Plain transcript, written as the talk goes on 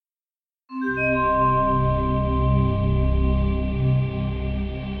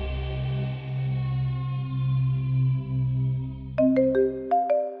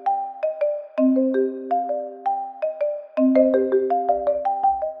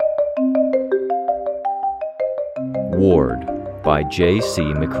Ward by J.C.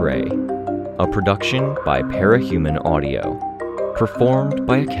 McCrae. A production by Parahuman Audio. Performed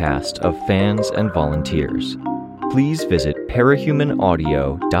by a cast of fans and volunteers. Please visit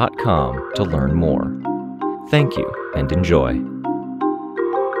parahumanaudio.com to learn more. Thank you and enjoy.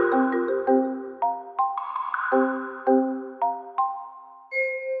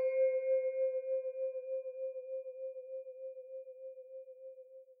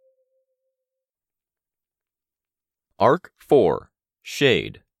 Arc 4,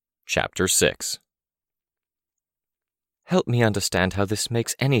 Shade, Chapter 6. "Help me understand how this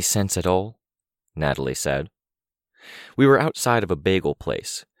makes any sense at all," Natalie said. We were outside of a bagel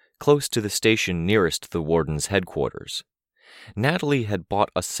place, close to the station nearest the warden's headquarters. Natalie had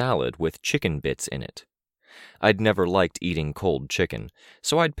bought a salad with chicken bits in it. I'd never liked eating cold chicken,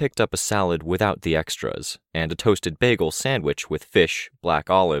 so I'd picked up a salad without the extras, and a toasted bagel sandwich with fish,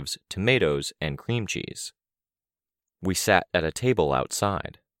 black olives, tomatoes, and cream cheese. We sat at a table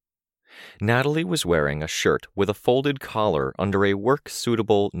outside. Natalie was wearing a shirt with a folded collar under a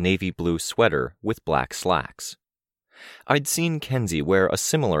work-suitable navy blue sweater with black slacks. I'd seen Kenzie wear a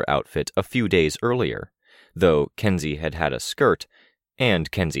similar outfit a few days earlier, though Kenzie had had a skirt,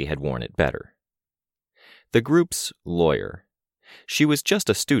 and Kenzie had worn it better. The group's lawyer. She was just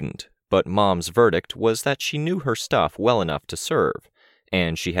a student, but Mom's verdict was that she knew her stuff well enough to serve,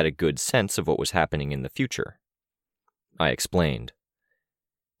 and she had a good sense of what was happening in the future. I explained.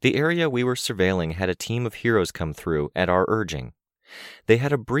 The area we were surveilling had a team of heroes come through at our urging. They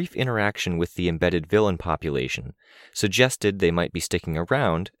had a brief interaction with the embedded villain population, suggested they might be sticking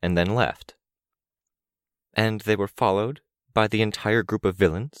around, and then left. "And they were followed by the entire group of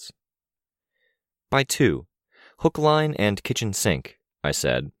villains?" "By two, Hook Line and Kitchen Sink," I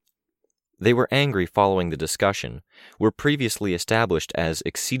said. "They were angry following the discussion, were previously established as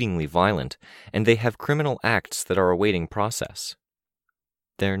exceedingly violent, and they have criminal acts that are awaiting process."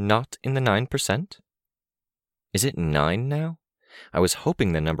 "They're not in the 9%? Is it 9 now? I was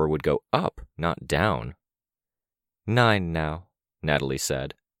hoping the number would go up, not down." "9 now," Natalie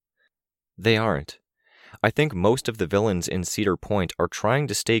said. "They aren't. I think most of the villains in Cedar Point are trying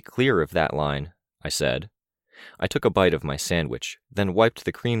to stay clear of that line," I said. I took a bite of my sandwich, then wiped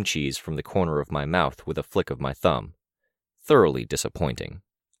the cream cheese from the corner of my mouth with a flick of my thumb. Thoroughly disappointing.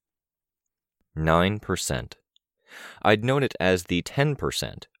 9%. I'd known it as the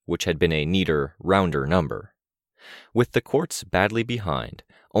 10%, which had been a neater, rounder number. With the courts badly behind,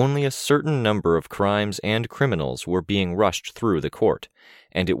 only a certain number of crimes and criminals were being rushed through the court,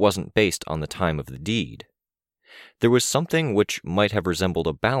 and it wasn't based on the time of the deed. There was something which might have resembled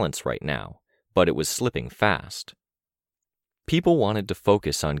a balance right now, but it was slipping fast. People wanted to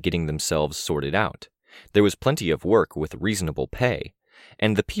focus on getting themselves sorted out. There was plenty of work with reasonable pay,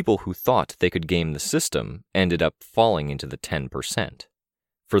 and the people who thought they could game the system ended up falling into the 10%.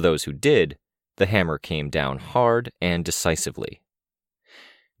 For those who did, the hammer came down hard and decisively.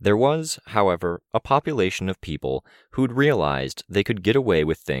 There was, however, a population of people who'd realized they could get away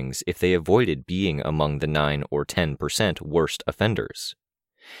with things if they avoided being among the 9 or 10% worst offenders.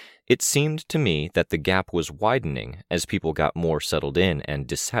 It seemed to me that the gap was widening as people got more settled in and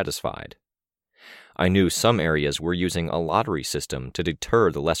dissatisfied. I knew some areas were using a lottery system to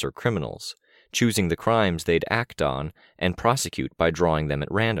deter the lesser criminals, choosing the crimes they'd act on and prosecute by drawing them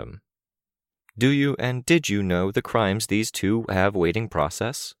at random. "Do you and did you know the crimes these two have waiting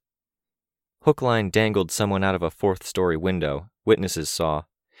process?" Hook Line dangled someone out of a 4th-story window, witnesses saw.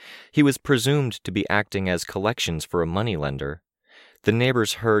 He was presumed to be acting as collections for a moneylender. The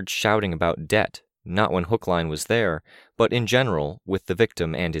neighbors heard shouting about debt, not when Hook Line was there, but in general with the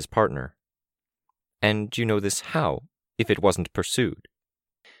victim and his partner. "And you know this how, if it wasn't pursued?"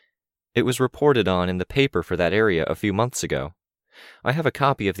 "It was reported on in the paper for that area a few months ago. I have a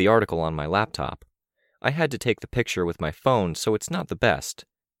copy of the article on my laptop. I had to take the picture with my phone, so it's not the best.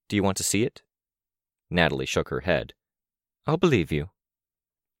 Do you want to see it?" Natalie shook her head. "I'll believe you."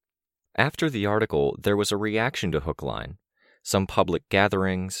 After the article, there was a reaction to Hook Line. Some public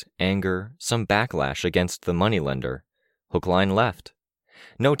gatherings, anger, some backlash against the moneylender. Hook Line left.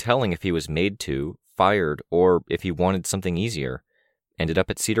 No telling if he was made to, fired, or if he wanted something easier. Ended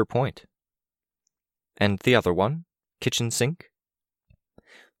up at Cedar Point. "And the other one? Kitchen Sink?"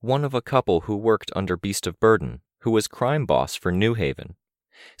 "One of a couple who worked under Beast of Burden, who was crime boss for New Haven.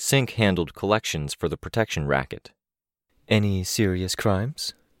 Sink handled collections for the protection racket." "Any serious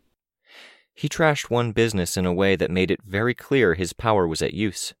crimes?" "He trashed one business in a way that made it very clear his power was at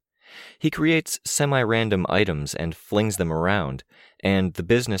use. He creates semi-random items and flings them around, and the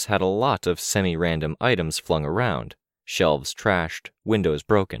business had a lot of semi-random items flung around, shelves trashed, windows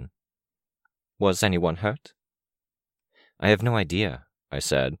broken." "Was anyone hurt?" I have no idea, I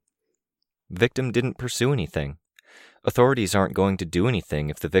said. Victim didn't pursue anything. Authorities aren't going to do anything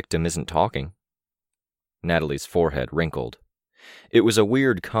if the victim isn't talking. Natalie's forehead wrinkled. It was a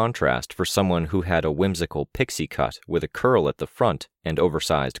weird contrast for someone who had a whimsical pixie cut with a curl at the front and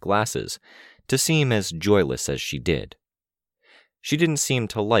oversized glasses to seem as joyless as she did. She didn't seem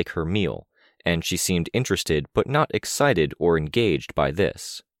to like her meal, and she seemed interested but not excited or engaged by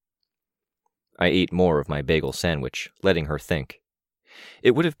this. I ate more of my bagel sandwich, letting her think.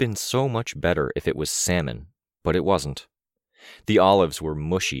 It would have been so much better if it was salmon, but it wasn't. The olives were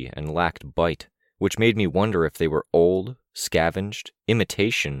mushy and lacked bite, which made me wonder if they were old, scavenged,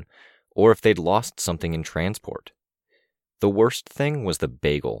 imitation, or if they'd lost something in transport. The worst thing was the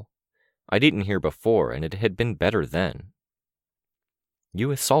bagel. I'd eaten here before, and it had been better then.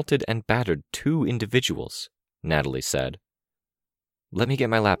 You assaulted and battered 2 individuals, Natalie said. Let me get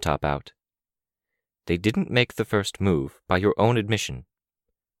my laptop out. They didn't make the first move, by your own admission.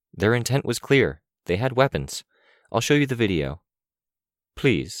 Their intent was clear. They had weapons. I'll show you the video.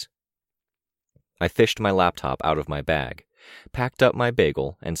 Please. I fished my laptop out of my bag, packed up my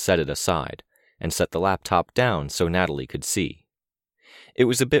bagel and set it aside, and set the laptop down so Natalie could see. It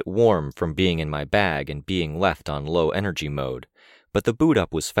was a bit warm from being in my bag and being left on low energy mode, but the boot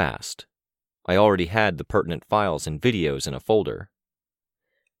up was fast. I already had the pertinent files and videos in a folder.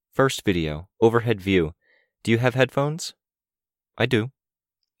 First video, overhead view. Do you have headphones? I do.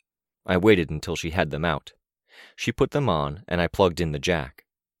 I waited until she had them out. She put them on, and I plugged in the jack.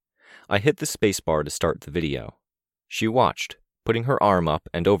 I hit the spacebar to start the video. She watched, putting her arm up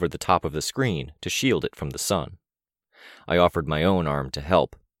and over the top of the screen to shield it from the sun. I offered my own arm to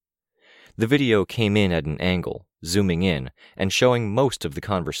help. The video came in at an angle, zooming in and showing most of the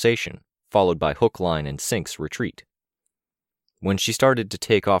conversation, followed by hook, line, and sink's retreat. When she started to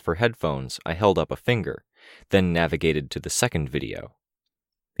take off her headphones, I held up a finger, then navigated to the second video.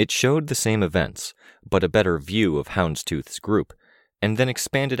 It showed the same events, but a better view of Houndstooth's group, and then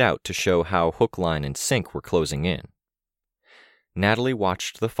expanded out to show how Hook, Line, and Sink were closing in. Natalie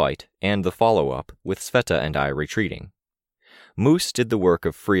watched the fight and the follow-up, with Sveta and I retreating. Moose did the work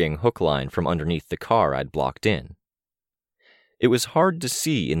of freeing Hook, Line from underneath the car I'd blocked in. It was hard to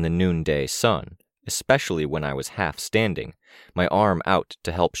see in the noonday sun, especially when I was half standing, my arm out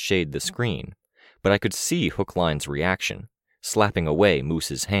to help shade the screen, but I could see Hook, Line's reaction, slapping away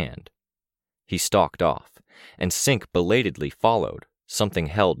Moose's hand. He stalked off, and Sink belatedly followed, something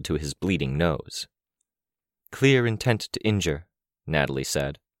held to his bleeding nose. Clear intent to injure, Natalie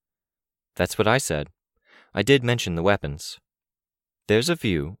said. That's what I said. I did mention the weapons. There's a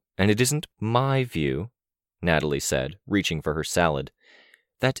view, and it isn't my view, Natalie said, reaching for her salad,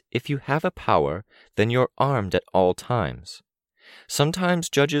 that if you have a power, then you're armed at all times. Sometimes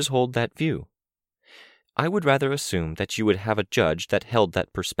judges hold that view. I would rather assume that you would have a judge that held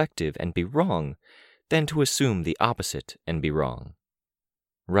that perspective and be wrong, than to assume the opposite and be wrong.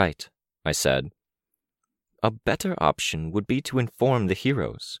 Right, I said. A better option would be to inform the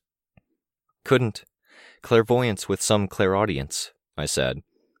heroes. Couldn't. Clairvoyance with some clairaudience, I said.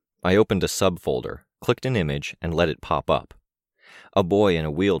 I opened a subfolder, clicked an image, and let it pop up. A boy in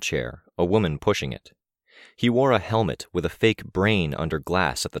a wheelchair, a woman pushing it. He wore a helmet with a fake brain under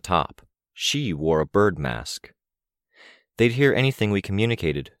glass at the top. She wore a bird mask. They'd hear anything we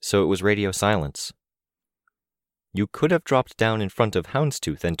communicated, so it was radio silence. You could have dropped down in front of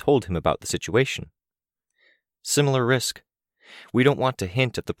Houndstooth and told him about the situation. Similar risk. We don't want to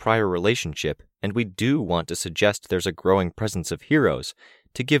hint at the prior relationship, and we do want to suggest there's a growing presence of heroes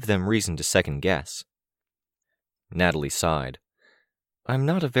to give them reason to second guess. Natalie sighed. I'm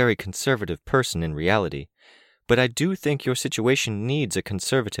not a very conservative person in reality, but I do think your situation needs a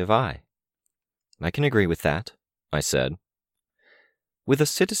conservative eye. I can agree with that, I said. With a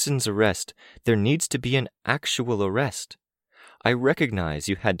citizen's arrest, there needs to be an actual arrest. I recognize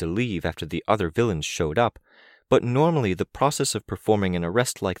you had to leave after the other villains showed up, but normally the process of performing an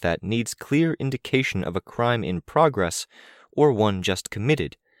arrest like that needs clear indication of a crime in progress or one just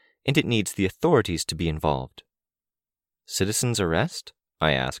committed, and it needs the authorities to be involved. Citizen's arrest?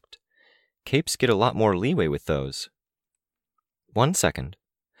 I asked. Capes get a lot more leeway with those. 1 second.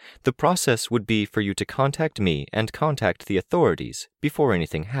 The process would be for you to contact me and contact the authorities before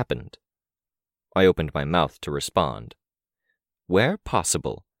anything happened. I opened my mouth to respond. Where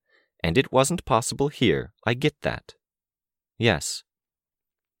possible. And it wasn't possible here, I get that. Yes.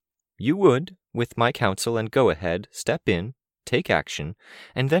 You would, with my counsel and go-ahead, step in, take action,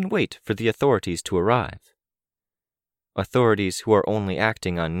 and then wait for the authorities to arrive. Authorities who are only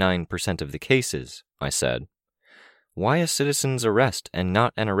acting on 9% of the cases, I said. Why a citizen's arrest and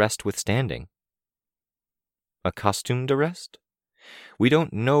not an arrest withstanding? A costumed arrest? We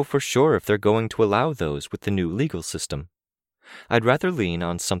don't know for sure if they're going to allow those with the new legal system. I'd rather lean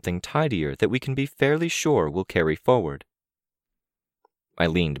on something tidier that we can be fairly sure will carry forward. I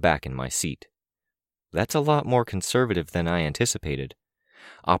leaned back in my seat. That's a lot more conservative than I anticipated.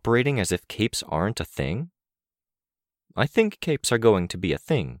 Operating as if capes aren't a thing? I think capes are going to be a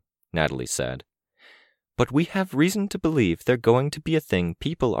thing, Natalie said. But we have reason to believe they're going to be a thing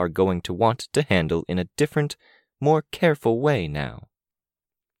people are going to want to handle in a different, more careful way now.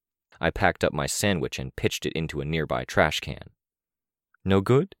 I packed up my sandwich and pitched it into a nearby trash can. No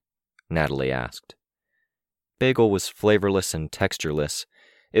good? Natalie asked. Bagel was flavorless and textureless.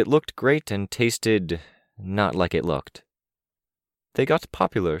 It looked great and tasted not like it looked. They got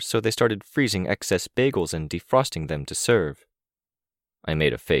popular, so they started freezing excess bagels and defrosting them to serve. I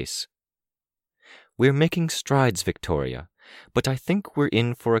made a face. We're making strides, Victoria, but I think we're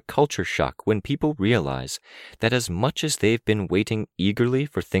in for a culture shock when people realize that as much as they've been waiting eagerly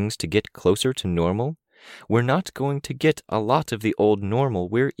for things to get closer to normal, we're not going to get a lot of the old normal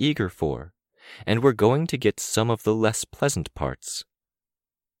we're eager for, and we're going to get some of the less pleasant parts.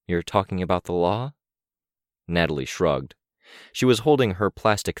 You're talking about the law? Natalie shrugged. She was holding her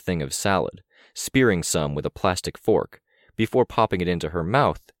plastic thing of salad, spearing some with a plastic fork. Before popping it into her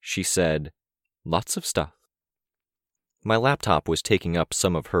mouth, she said, Lots of stuff. My laptop was taking up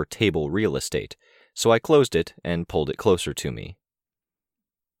some of her table real estate, so I closed it and pulled it closer to me.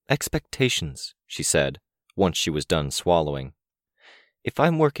 Expectations, she said, once she was done swallowing. If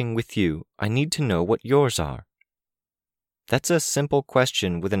I'm working with you, I need to know what yours are. That's a simple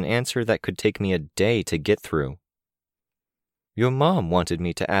question with an answer that could take me a day to get through. Your mom wanted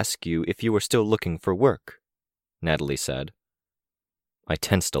me to ask you if you were still looking for work, Natalie said. I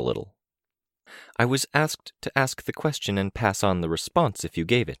tensed a little. I was asked to ask the question and pass on the response if you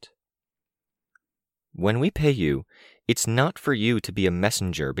gave it. When we pay you, it's not for you to be a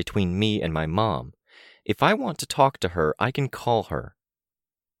messenger between me and my mom. If I want to talk to her, I can call her.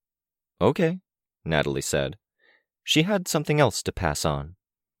 Okay, Natalie said. She had something else to pass on.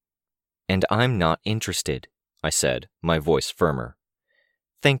 And I'm not interested, I said, my voice firmer.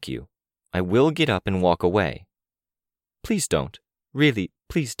 Thank you. I will get up and walk away. Please don't. Really,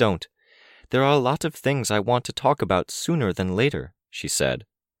 please don't. There are a lot of things I want to talk about sooner than later, she said.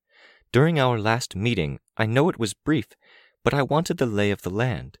 During our last meeting, I know it was brief, but I wanted the lay of the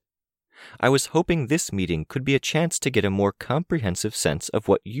land. I was hoping this meeting could be a chance to get a more comprehensive sense of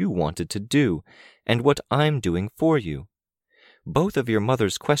what you wanted to do and what I'm doing for you. Both of your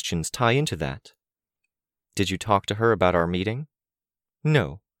mother's questions tie into that. Did you talk to her about our meeting?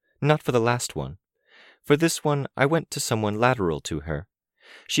 No, not for the last one. For this one, I went to someone lateral to her.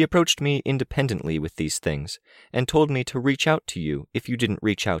 She approached me independently with these things and told me to reach out to you if you didn't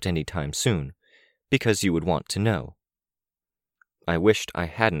reach out any time soon, because you would want to know. I wished I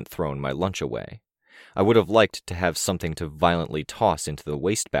hadn't thrown my lunch away. I would have liked to have something to violently toss into the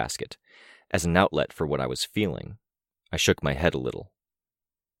wastebasket as an outlet for what I was feeling. I shook my head a little.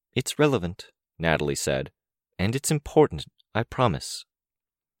 It's relevant, Natalie said, and it's important, I promise.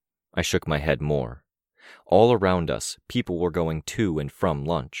 I shook my head more. All around us, people were going to and from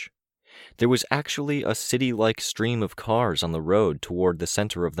lunch. There was actually a city-like stream of cars on the road toward the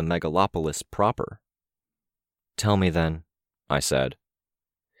center of the megalopolis proper. Tell me then, I said.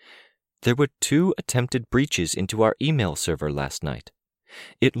 There were 2 attempted breaches into our email server last night.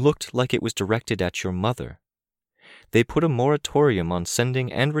 It looked like it was directed at your mother. They put a moratorium on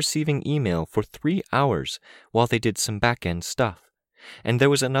sending and receiving email for 3 hours while they did some back-end stuff. And there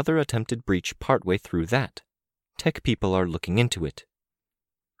was another attempted breach partway through that. Tech people are looking into it.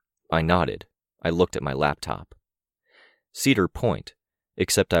 I nodded. I looked at my laptop. Cedar Point,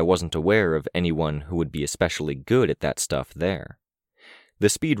 except I wasn't aware of anyone who would be especially good at that stuff there. The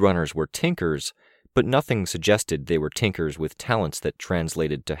speedrunners were tinkers, but nothing suggested they were tinkers with talents that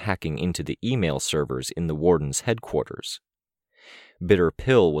translated to hacking into the email servers in the warden's headquarters. Bitter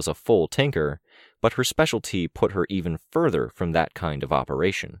Pill was a full tinker, but her specialty put her even further from that kind of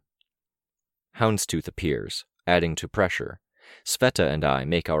operation. Houndstooth appears, adding to pressure. Sveta and I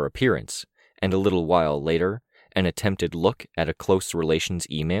make our appearance, and a little while later, an attempted look at a close relation's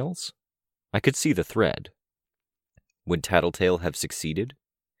emails? I could see the thread. Would Tattletale have succeeded?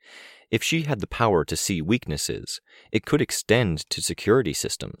 If she had the power to see weaknesses, it could extend to security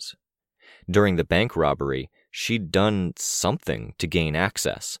systems. During the bank robbery, she'd done something to gain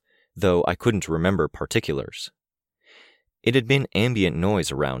access, though I couldn't remember particulars. It had been ambient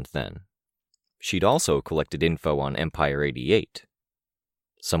noise around then. She'd also collected info on Empire 88.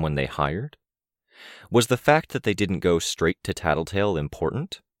 Someone they hired? Was the fact that they didn't go straight to Tattletale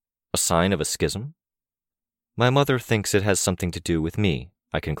important? A sign of a schism? My mother thinks it has something to do with me,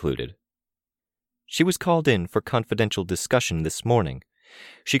 I concluded. She was called in for confidential discussion this morning.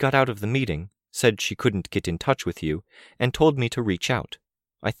 She got out of the meeting, said she couldn't get in touch with you, and told me to reach out.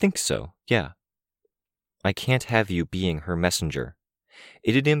 I think so, yeah. I can't have you being her messenger.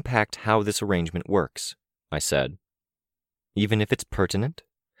 It'd impact how this arrangement works, I said. Even if it's pertinent?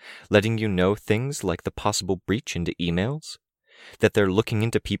 Letting you know things like the possible breach into emails? That they're looking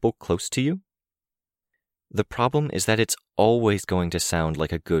into people close to you? The problem is that it's always going to sound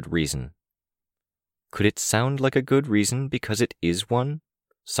like a good reason. Could it sound like a good reason because it is one?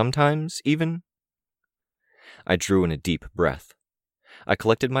 Sometimes, even? I drew in a deep breath. I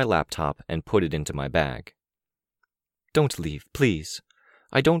collected my laptop and put it into my bag. Don't leave, please.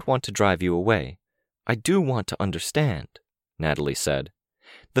 I don't want to drive you away. I do want to understand, Natalie said.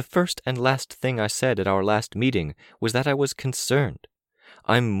 The first and last thing I said at our last meeting was that I was concerned.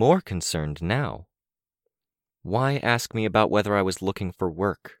 I'm more concerned now. Why ask me about whether I was looking for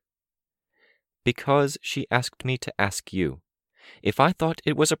work? Because she asked me to ask you, if I thought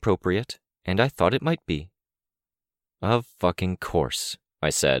it was appropriate, and I thought it might be. Of fucking course, I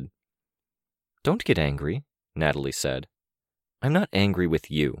said. Don't get angry, Natalie said. I'm not angry with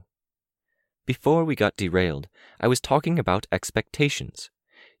you. Before we got derailed, I was talking about expectations.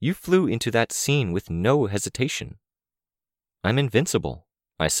 You flew into that scene with no hesitation. I'm invincible,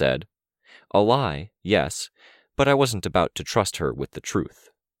 I said. A lie, yes, but I wasn't about to trust her with the truth.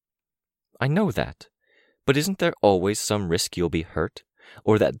 I know that, but isn't there always some risk you'll be hurt,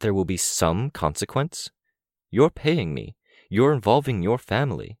 or that there will be some consequence? You're paying me, you're involving your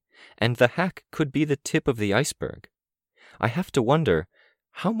family, and the hack could be the tip of the iceberg. I have to wonder,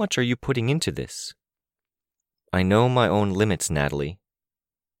 how much are you putting into this? I know my own limits, Natalie.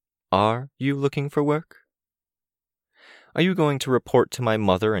 Are you looking for work? Are you going to report to my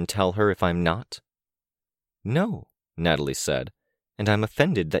mother and tell her if I'm not? No, Natalie said, and I'm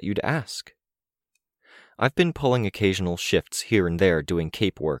offended that you'd ask. I've been pulling occasional shifts here and there doing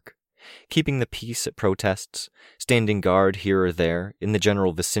Cape work, keeping the peace at protests, standing guard here or there in the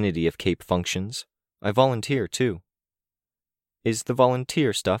general vicinity of Cape functions. I volunteer, too. Is the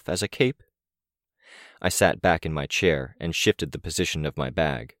volunteer stuff as a Cape? I sat back in my chair and shifted the position of my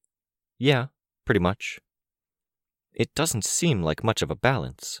bag. Yeah, pretty much. It doesn't seem like much of a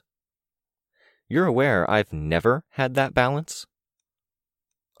balance. You're aware I've never had that balance?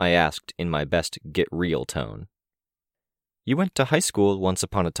 I asked in my best get-real tone. You went to high school once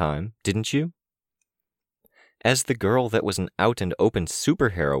upon a time, didn't you? As the girl that was an out-and-open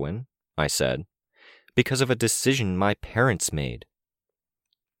superheroine, I said, because of a decision my parents made.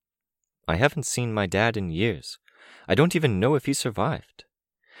 I haven't seen my dad in years. I don't even know if he survived.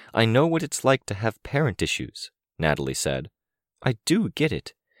 I know what it's like to have parent issues, Natalie said. I do get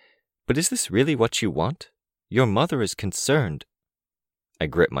it. But is this really what you want? Your mother is concerned. I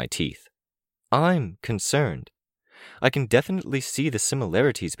grit my teeth. I'm concerned. I can definitely see the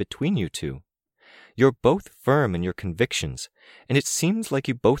similarities between you two. You're both firm in your convictions, and it seems like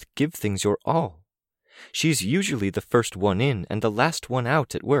you both give things your all. She's usually the first one in and the last one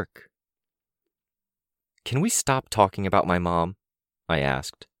out at work. Can we stop talking about my mom? I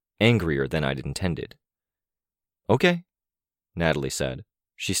asked, angrier than I'd intended. Okay, Natalie said.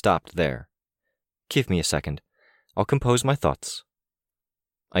 She stopped there. Give me a second. I'll compose my thoughts.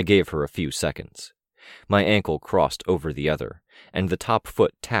 I gave her a few seconds. My ankle crossed over the other, and the top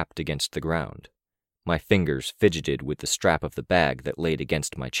foot tapped against the ground. My fingers fidgeted with the strap of the bag that laid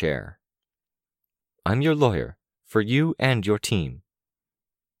against my chair. I'm your lawyer, for you and your team.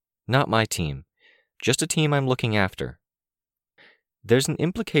 Not my team, just a team I'm looking after. There's an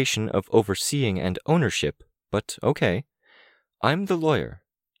implication of overseeing and ownership, but okay. I'm the lawyer.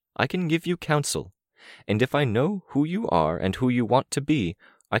 I can give you counsel, and if I know who you are and who you want to be,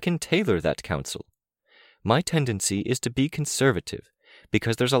 I can tailor that counsel. My tendency is to be conservative,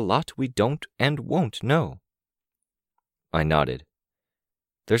 because there's a lot we don't and won't know. I nodded.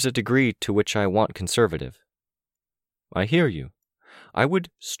 There's a degree to which I want conservative. I hear you. I would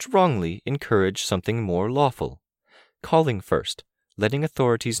strongly encourage something more lawful. Calling first, letting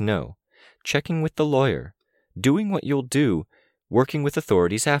authorities know, checking with the lawyer, doing what you'll do, working with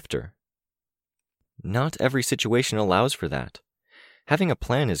authorities after. Not every situation allows for that. Having a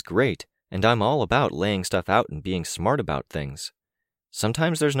plan is great, and I'm all about laying stuff out and being smart about things.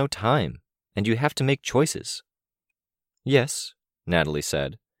 Sometimes there's no time, and you have to make choices. Yes, Natalie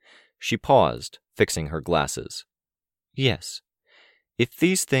said. She paused, fixing her glasses. Yes. If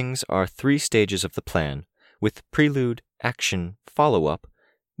these things are 3 stages of the plan, with prelude, action, follow-up,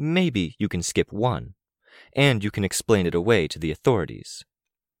 maybe you can skip 1, and you can explain it away to the authorities.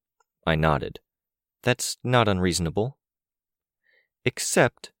 I nodded. That's not unreasonable.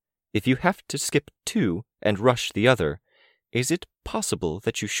 Except, if you have to skip 2 and rush the other, is it possible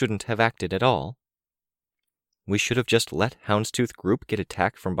that you shouldn't have acted at all? We should have just let Houndstooth Group get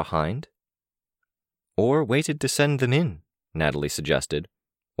attacked from behind? Or waited to send them in, Natalie suggested.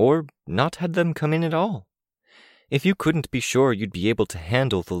 Or not had them come in at all. If you couldn't be sure you'd be able to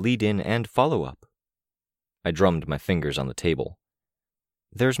handle the lead-in and follow-up. I drummed my fingers on the table.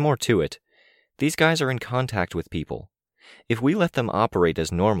 There's more to it. These guys are in contact with people. If we let them operate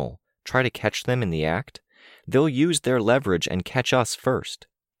as normal, try to catch them in the act, they'll use their leverage and catch us first.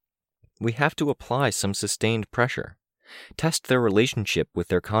 We have to apply some sustained pressure, test their relationship with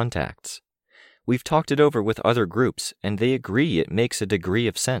their contacts. We've talked it over with other groups, and they agree it makes a degree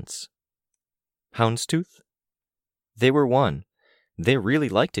of sense. Houndstooth? They were one. They really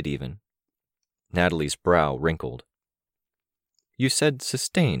liked it even. Natalie's brow wrinkled. You said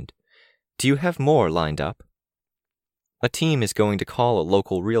sustained. Do you have more lined up? A team is going to call a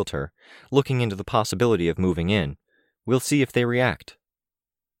local realtor, looking into the possibility of moving in. We'll see if they react.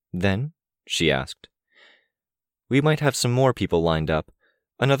 Then? She asked. We might have some more people lined up.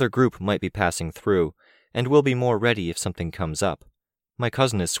 Another group might be passing through, and we'll be more ready if something comes up. My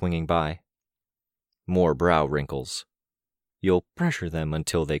cousin is swinging by. More brow wrinkles. You'll pressure them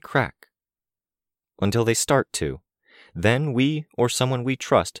until they crack. Until they start to. Then we, or someone we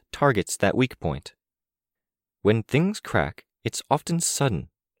trust, targets that weak point. When things crack, it's often sudden.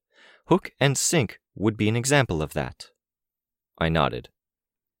 Hook and Sink would be an example of that. I nodded.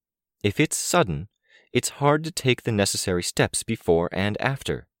 If it's sudden, it's hard to take the necessary steps before and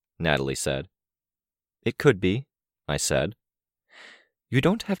after, Natalie said. It could be, I said. You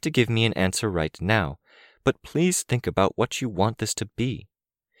don't have to give me an answer right now, but please think about what you want this to be.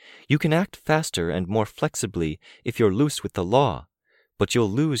 You can act faster and more flexibly if you're loose with the law, but you'll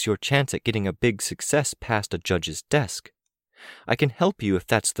lose your chance at getting a big success past a judge's desk. I can help you if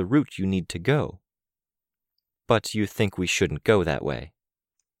that's the route you need to go. But you think we shouldn't go that way.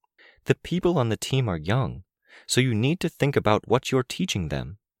 The people on the team are young, so you need to think about what you're teaching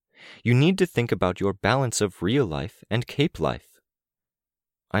them. You need to think about your balance of real life and cape life.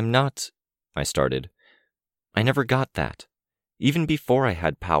 I'm not, I started. I never got that. Even before I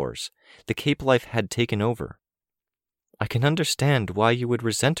had powers, the cape life had taken over. I can understand why you would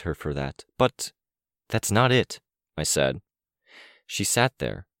resent her for that, but that's not it, I said. She sat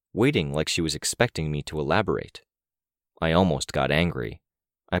there, waiting like she was expecting me to elaborate. I almost got angry.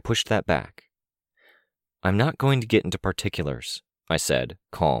 I pushed that back. I'm not going to get into particulars, I said,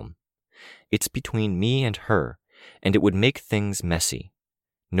 calm. It's between me and her, and it would make things messy.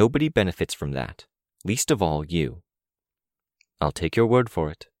 Nobody benefits from that, least of all you. I'll take your word for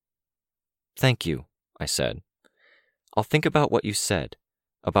it. Thank you, I said. I'll think about what you said,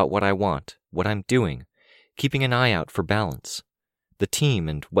 about what I want, what I'm doing, keeping an eye out for balance, the team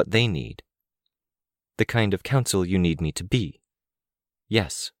and what they need. The kind of counsel you need me to be.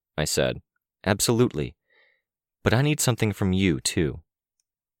 Yes, I said, absolutely. But I need something from you, too.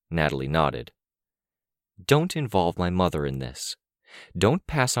 Natalie nodded. Don't involve my mother in this. Don't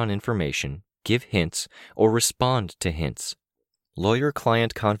pass on information, give hints, or respond to hints.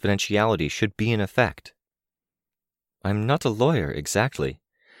 Lawyer-client confidentiality should be in effect. I'm not a lawyer, exactly.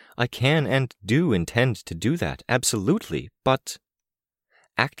 I can and do intend to do that, absolutely, but...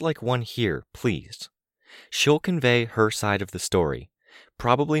 Act like one here, please. She'll convey her side of the story,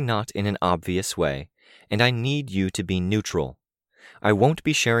 probably not in an obvious way, and I need you to be neutral. I won't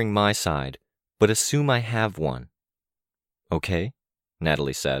be sharing my side, but assume I have one. Okay,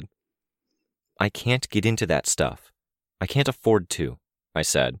 Natalie said. I can't get into that stuff. I can't afford to, I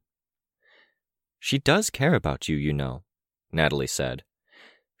said. She does care about you, you know, Natalie said.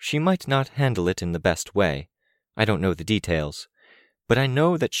 She might not handle it in the best way. I don't know the details. But I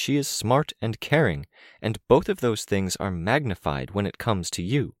know that she is smart and caring, and both of those things are magnified when it comes to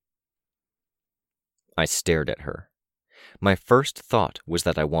you. I stared at her. My first thought was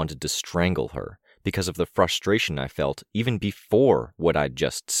that I wanted to strangle her because of the frustration I felt even before what I'd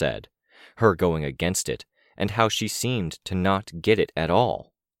just said, her going against it, and how she seemed to not get it at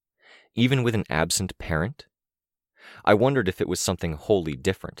all. Even with an absent parent? I wondered if it was something wholly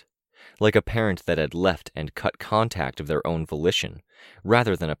different, like a parent that had left and cut contact of their own volition,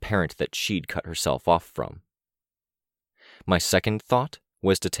 rather than a parent that she'd cut herself off from. My second thought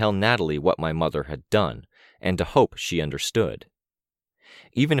was to tell Natalie what my mother had done, and to hope she understood.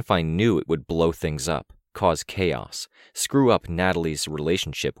 Even if I knew it would blow things up, cause chaos, screw up Natalie's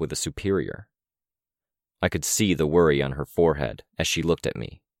relationship with a superior. I could see the worry on her forehead as she looked at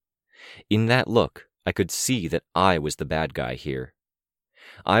me. In that look, I could see that I was the bad guy here.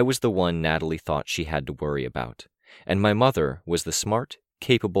 I was the one Natalie thought she had to worry about, and my mother was the smart,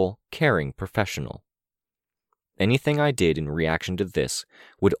 capable, caring professional. Anything I did in reaction to this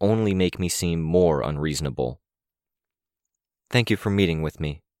would only make me seem more unreasonable. "Thank you for meeting with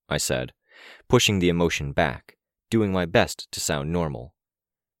me," I said, pushing the emotion back, doing my best to sound normal.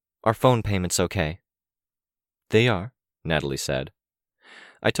 "Are phone payments okay?" "They are," Natalie said.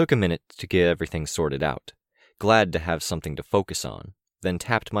 I took a minute to get everything sorted out, glad to have something to focus on, then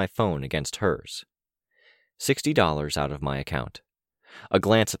tapped my phone against hers. $60 out of my account. A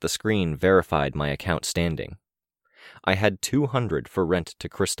glance at the screen verified my account standing. I had $200 for rent to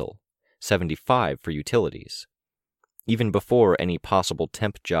Crystal, $75 for utilities. Even before any possible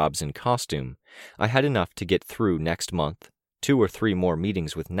temp jobs in costume, I had enough to get through next month, 2 or 3 more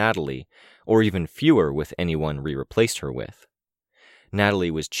meetings with Natalie, or even fewer with anyone we replaced her with.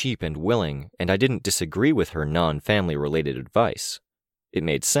 Natalie was cheap and willing, and I didn't disagree with her non-family related advice. It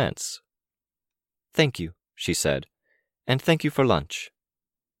made sense. "Thank you," she said, "and thank you for lunch."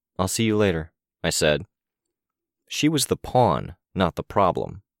 "I'll see you later," I said. She was the pawn, not the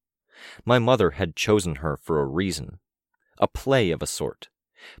problem. My mother had chosen her for a reason. A play of a sort,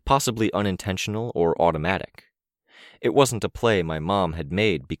 possibly unintentional or automatic. It wasn't a play my mom had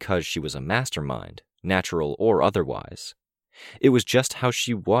made because she was a mastermind, natural or otherwise. It was just how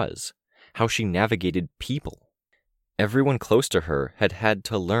she was, how she navigated people. Everyone close to her had had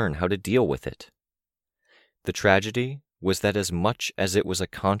to learn how to deal with it. The tragedy was that as much as it was a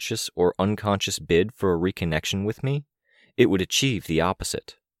conscious or unconscious bid for a reconnection with me, it would achieve the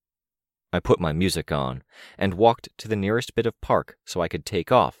opposite. I put my music on and walked to the nearest bit of park so I could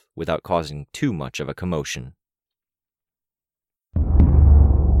take off without causing too much of a commotion.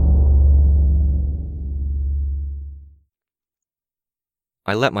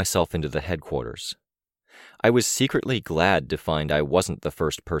 I let myself into the headquarters. I was secretly glad to find I wasn't the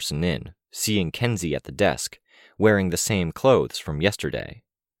first person in, seeing Kenzie at the desk, wearing the same clothes from yesterday.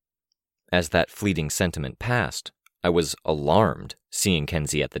 As that fleeting sentiment passed, I was alarmed seeing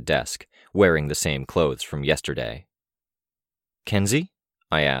Kenzie at the desk, wearing the same clothes from yesterday. "Kenzie?"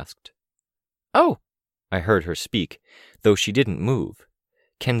 I asked. "Oh!" I heard her speak, though she didn't move.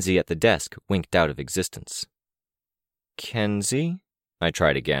 Kenzie at the desk winked out of existence. "Kenzie?" I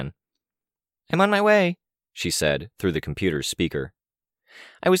tried again. "I'm on my way," she said through the computer's speaker.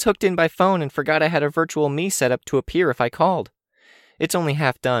 "I was hooked in by phone and forgot I had a virtual me set up to appear if I called. It's only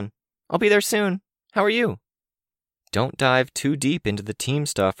half done. I'll be there soon. How are you?" "Don't dive too deep into the team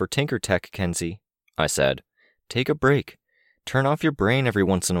stuff or Tinker Tech, Kenzie," I said. "Take a break. Turn off your brain every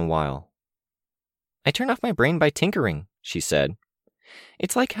once in a while." "I turn off my brain by tinkering," she said.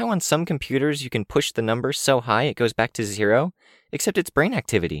 "It's like how on some computers you can push the number so high it goes back to 0, except it's brain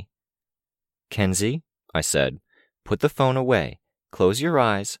activity." "Kenzie," I said, "put the phone away. Close your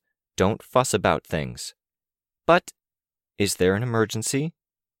eyes. Don't fuss about things." "But—" "Is there an emergency?"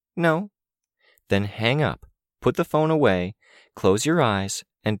 "No." "Then hang up. Put the phone away, close your eyes,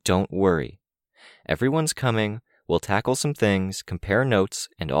 and don't worry. Everyone's coming, we'll tackle some things, compare notes,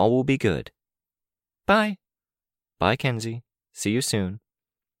 and all will be good." "Bye." "Bye, Kenzie. See you soon."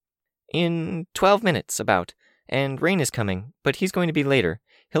 "In 12 minutes, about, and Rain is coming, but he's going to be later.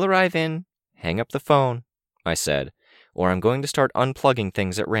 He'll arrive in—" "Hang up the phone," I said, "or I'm going to start unplugging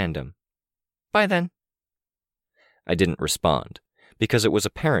things at random." "Bye then." I didn't respond, because it was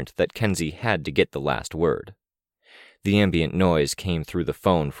apparent that Kenzie had to get the last word. The ambient noise came through the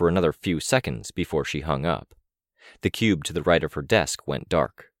phone for another few seconds before she hung up. The cube to the right of her desk went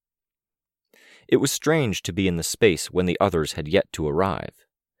dark. It was strange to be in the space when the others had yet to arrive.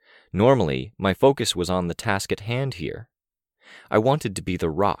 Normally, my focus was on the task at hand here. I wanted to be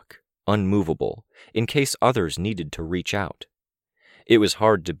the rock, unmovable, in case others needed to reach out. It was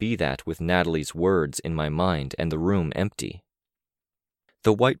hard to be that with Natalie's words in my mind and the room empty.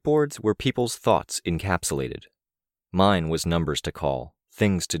 The whiteboards were people's thoughts encapsulated. Mine was numbers to call,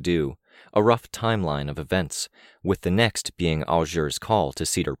 things to do, a rough timeline of events, with the next being Auger's call to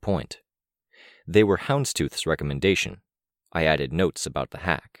Cedar Point. They were Houndstooth's recommendation. I added notes about the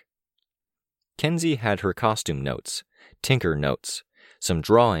hack. Kenzie had her costume notes, tinker notes, some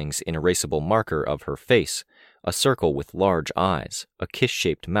drawings in erasable marker of her face, a circle with large eyes, a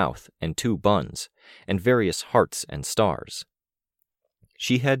kiss-shaped mouth, and 2 buns, and various hearts and stars.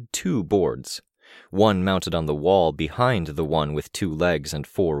 She had 2 boards, one mounted on the wall behind the one with 2 legs and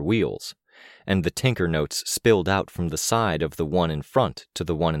 4 wheels, and the tinker notes spilled out from the side of the one in front to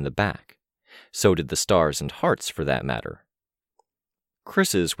the one in the back. So did the stars and hearts, for that matter.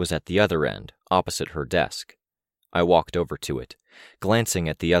 Chris's was at the other end, opposite her desk. I walked over to it, glancing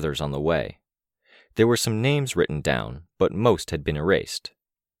at the others on the way. There were some names written down, but most had been erased.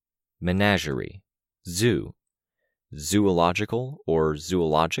 Menagerie, zoo, zoological or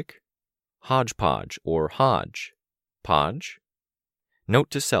zoologic, hodgepodge or hodge, podge.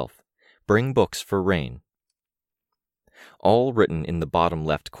 Note to self, bring books for rain. All written in the bottom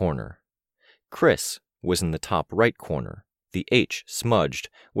left corner. Chris was in the top right corner, the H smudged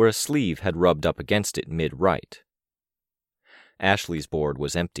where a sleeve had rubbed up against it mid-right. Ashley's board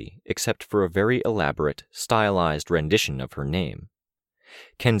was empty, except for a very elaborate, stylized rendition of her name.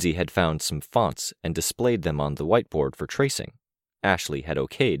 Kenzie had found some fonts and displayed them on the whiteboard for tracing. Ashley had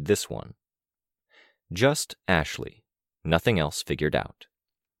okayed this one. Just Ashley. Nothing else figured out.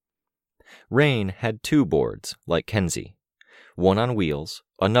 Rain had 2 boards, like Kenzie. One on wheels,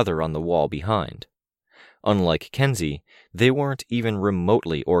 another on the wall behind. Unlike Kenzie, they weren't even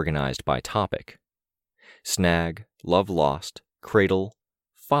remotely organized by topic. Snag, love lost, cradle,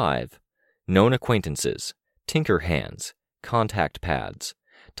 5, known acquaintances, tinker hands, contact pads,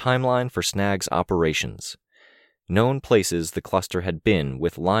 timeline for Snag's operations, known places the cluster had been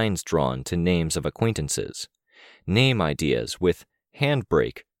with lines drawn to names of acquaintances, name ideas with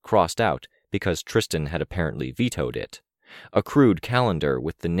handbrake crossed out because Tristan had apparently vetoed it, a crude calendar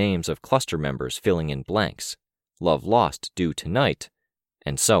with the names of cluster members filling in blanks, love lost due tonight,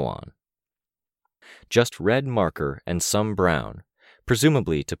 and so on. Just red marker and some brown,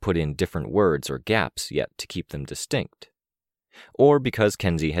 presumably to put in different words or gaps yet to keep them distinct. Or because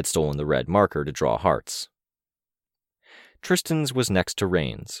Kenzie had stolen the red marker to draw hearts. Tristan's was next to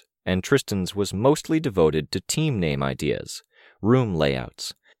Rain's, and Tristan's was mostly devoted to team name ideas, room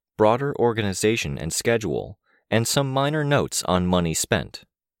layouts, broader organization and schedule, and some minor notes on money spent.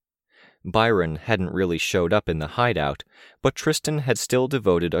 Byron hadn't really showed up in the hideout, but Tristan had still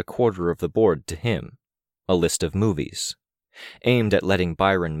devoted a quarter of the board to him, a list of movies, aimed at letting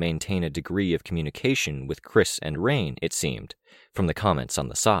Byron maintain a degree of communication with Chris and Rain, it seemed, from the comments on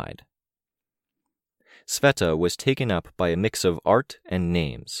the side. Sveta was taken up by a mix of art and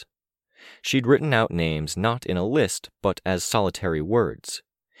names. She'd written out names not in a list, but as solitary words.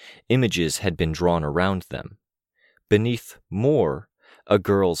 Images had been drawn around them. Beneath more, a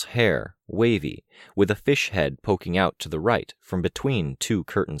girl's hair, wavy, with a fish head poking out to the right from between 2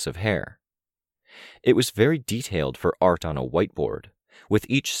 curtains of hair. It was very detailed for art on a whiteboard, with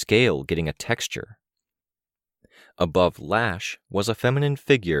each scale getting a texture. Above lash was a feminine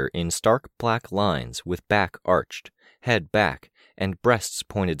figure in stark black lines with back arched, head back, and breasts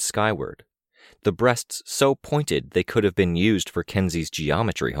pointed skyward. The breasts so pointed they could have been used for Kenzie's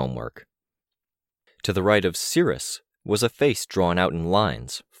geometry homework. To the right of Cirrus was a face drawn out in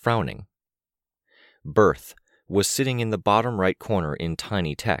lines, frowning. Birth was sitting in the bottom right corner in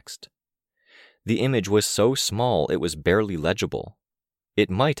tiny text. The image was so small it was barely legible. It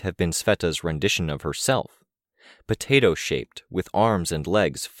might have been Sveta's rendition of herself, potato-shaped with arms and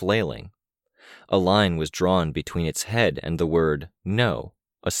legs flailing. A line was drawn between its head and the word no,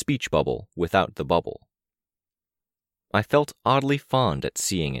 a speech bubble without the bubble. I felt oddly fond at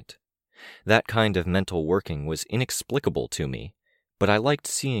seeing it. That kind of mental working was inexplicable to me, but I liked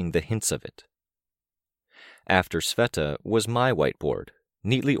seeing the hints of it. After Sveta was my whiteboard,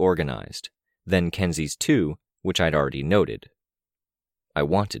 neatly organized, then Kenzie's 2, which I'd already noted. I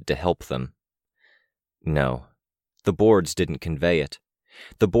wanted to help them. No, the boards didn't convey it.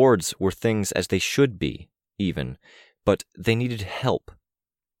 The boards were things as they should be, even, but they needed help.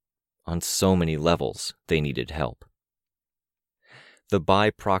 On so many levels, they needed help. The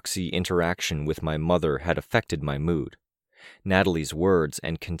by-proxy interaction with my mother had affected my mood. Natalie's words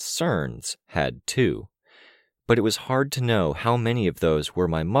and concerns had too, but it was hard to know how many of those were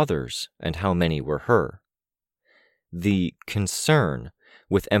my mother's and how many were her. The concern,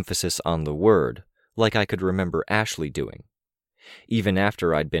 with emphasis on the word, like I could remember Ashley doing. Even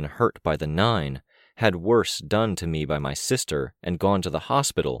after I'd been hurt by the 9, had worse done to me by my sister, and gone to the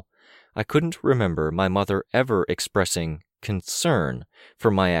hospital, I couldn't remember my mother ever expressing concern for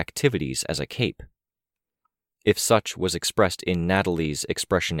my activities as a cape. If such was expressed in Natalie's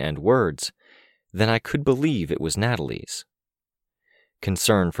expression and words, then I could believe it was Natalie's.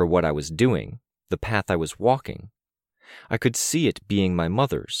 Concern for what I was doing, the path I was walking. I could see it being my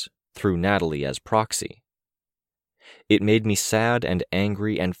mother's, through Natalie as proxy. It made me sad and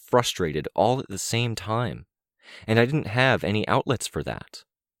angry and frustrated all at the same time, and I didn't have any outlets for that.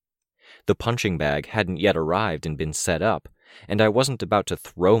 The punching bag hadn't yet arrived and been set up, and I wasn't about to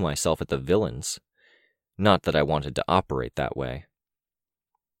throw myself at the villains. Not that I wanted to operate that way.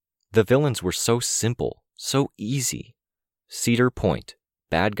 The villains were so simple, so easy. Cedar Point,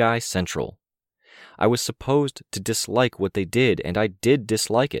 bad guy central. I was supposed to dislike what they did, and I did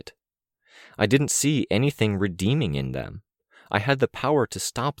dislike it. I didn't see anything redeeming in them. I had the power to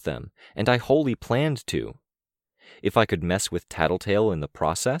stop them, and I wholly planned to. If I could mess with Tattletale in the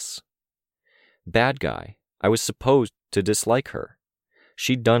process? Bad guy, I was supposed to dislike her.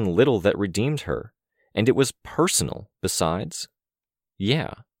 She'd done little that redeemed her, and it was personal, besides.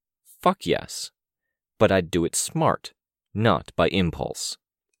 Yeah, fuck yes. But I'd do it smart, not by impulse.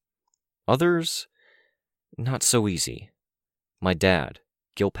 Others, not so easy. My dad,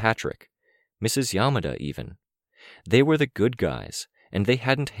 Gilpatrick, Mrs. Yamada even. They were the good guys, and they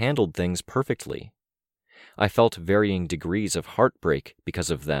hadn't handled things perfectly. I felt varying degrees of heartbreak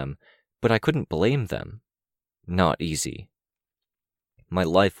because of them, but I couldn't blame them. Not easy. My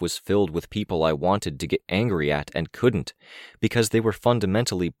life was filled with people I wanted to get angry at and couldn't, because they were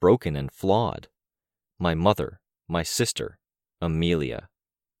fundamentally broken and flawed. My mother, my sister, Amelia,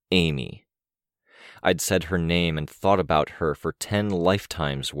 Amy. I'd said her name and thought about her for 10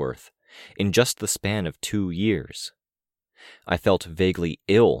 lifetimes worth, in just the span of 2 years. I felt vaguely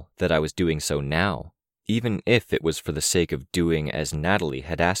ill that I was doing so now, even if it was for the sake of doing as Natalie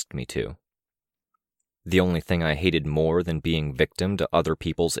had asked me to. The only thing I hated more than being victim to other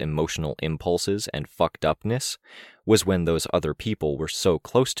people's emotional impulses and fucked upness was when those other people were so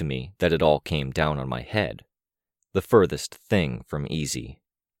close to me that it all came down on my head. The furthest thing from easy.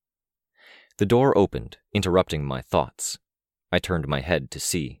 The door opened, interrupting my thoughts. I turned my head to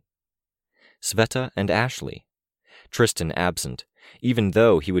see. Sveta and Ashley. Tristan absent, even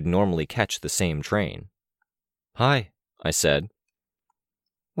though he would normally catch the same train. "Hi," I said.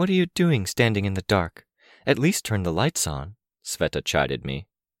 "What are you doing standing in the dark? At least turn the lights on," Sveta chided me.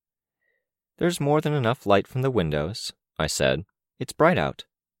 "There's more than enough light from the windows," I said. "It's bright out."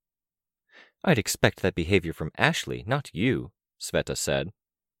 "I'd expect that behavior from Ashley, not you," Sveta said.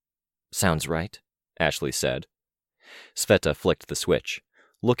 "Sounds right," Ashley said. Sveta flicked the switch,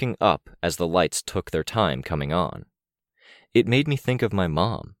 looking up as the lights took their time coming on. It made me think of my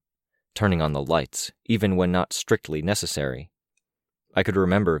mom, turning on the lights, even when not strictly necessary. I could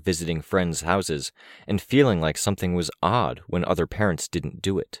remember visiting friends' houses and feeling like something was odd when other parents didn't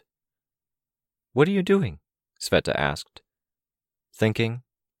do it. "What are you doing?" Sveta asked. "Thinking."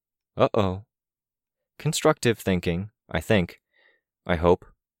 "Uh-oh." "Constructive thinking, I think. I hope.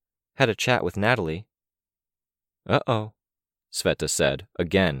 Had a chat with Natalie." "Uh-oh," Sveta said,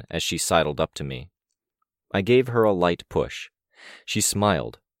 again as she sidled up to me. I gave her a light push. She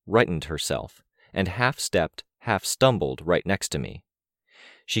smiled, rightened herself, and half-stepped, half-stumbled right next to me.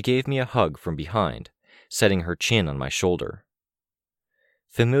 She gave me a hug from behind, setting her chin on my shoulder.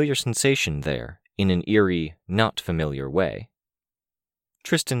 Familiar sensation there, in an eerie, not familiar way.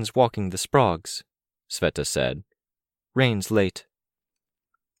 "Tristan's walking the Sprogs," Sveta said. "Rain's late."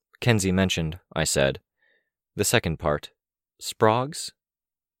 Kenzie mentioned, I said. The second part. Sprogs?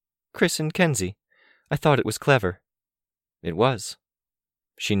 "Chris and Kenzie. I thought it was clever." "It was."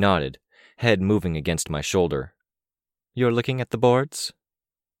 She nodded, head moving against my shoulder. "You're looking at the boards?"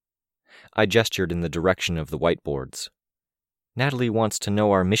 I gestured in the direction of the whiteboards. "Natalie wants to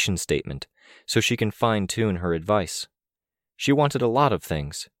know our mission statement, so she can fine-tune her advice. She wanted a lot of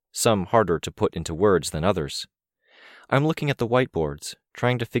things, some harder to put into words than others. I'm looking at the whiteboards,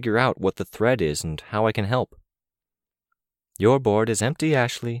 trying to figure out what the thread is and how I can help." "Your board is empty,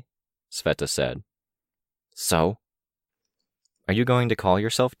 Ashley," Sveta said. "So?" "Are you going to call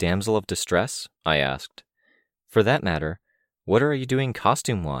yourself Damsel of Distress?" I asked. "For that matter, what are you doing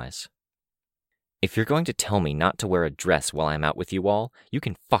costume-wise?" "If you're going to tell me not to wear a dress while I'm out with you all, you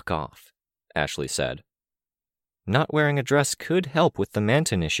can fuck off," Ashley said. "Not wearing a dress could help with the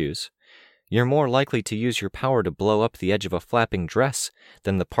Manton issues. You're more likely to use your power to blow up the edge of a flapping dress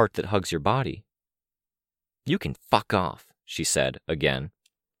than the part that hugs your body." "You can fuck off," she said again.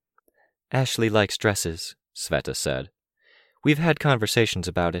 "Ashley likes dresses," Sveta said. "We've had conversations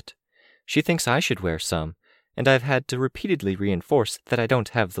about it. She thinks I should wear some, and I've had to repeatedly reinforce that I don't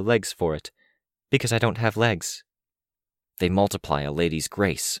have the legs for it, because I don't have legs." "They multiply a lady's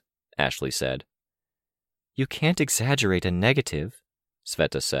grace," Ashley said. "You can't exaggerate a negative,"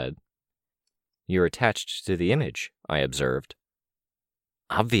 Sveta said. "You're attached to the image," I observed.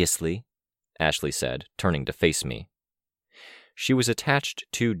 "Obviously," Ashley said, turning to face me. She was attached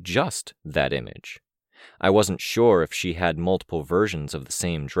to just that image. I wasn't sure if she had multiple versions of the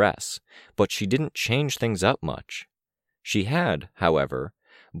same dress, but she didn't change things up much. She had, however,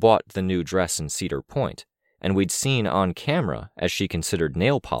 bought the new dress in Cedar Point, and we'd seen on camera as she considered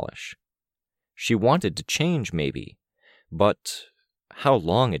nail polish. She wanted to change, maybe, but how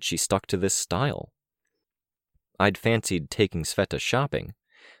long had she stuck to this style? I'd fancied taking Sveta shopping,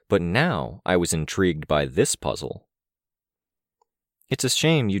 but now I was intrigued by this puzzle. It's a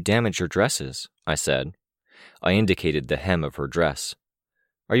shame you damage your dresses, I said. I indicated the hem of her dress.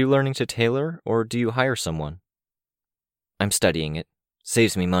 Are you learning to tailor, or do you hire someone? I'm studying it.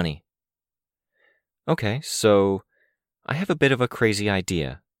 Saves me money. Okay, so I have a bit of a crazy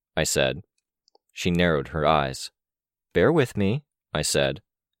idea, I said. She narrowed her eyes. Bear with me, I said.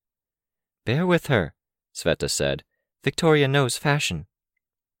 Bear with her, Sveta said. Victoria knows fashion.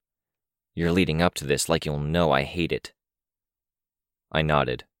 You're leading up to this like you'll know I hate it. I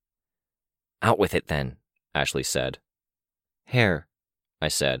nodded. Out with it then, Ashley said. Hair, I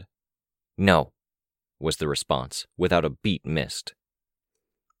said. No, was the response, without a beat missed.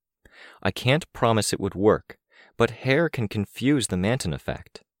 I can't promise it would work, but hair can confuse the Manton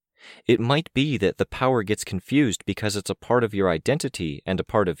effect. It might be that the power gets confused because it's a part of your identity and a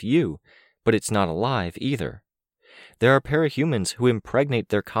part of you, but it's not alive either. There are parahumans who impregnate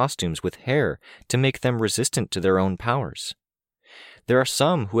their costumes with hair to make them resistant to their own powers. There are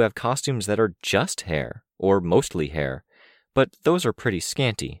some who have costumes that are just hair, or mostly hair, but those are pretty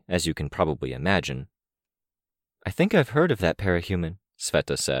scanty, as you can probably imagine. I think I've heard of that parahuman,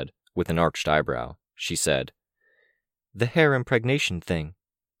 Sveta said, with an arched eyebrow. She said, the hair impregnation thing.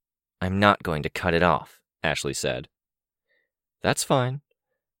 I'm not going to cut it off, Ashley said. That's fine.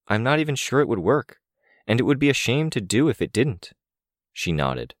 I'm not even sure it would work, and it would be a shame to do if it didn't. She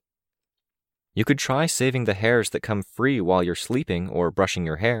nodded. You could try saving the hairs that come free while you're sleeping or brushing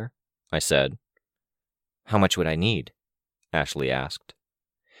your hair, I said. How much would I need? Ashley asked.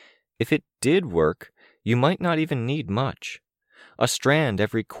 If it did work, you might not even need much. A strand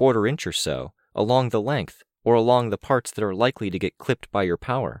every quarter-inch or so, along the length, or along the parts that are likely to get clipped by your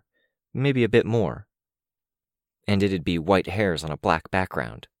power. Maybe a bit more. And it'd be white hairs on a black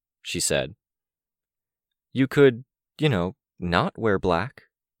background, she said. You could, not wear black,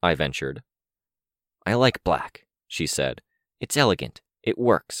 I ventured. I like black, she said. It's elegant. It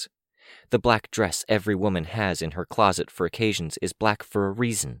works. The black dress every woman has in her closet for occasions is black for a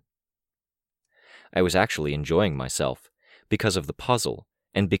reason. I was actually enjoying myself, because of the puzzle,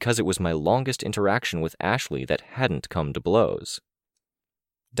 and because it was my longest interaction with Ashley that hadn't come to blows.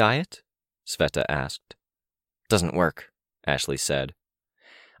 Diet? Sveta asked. Doesn't work, Ashley said.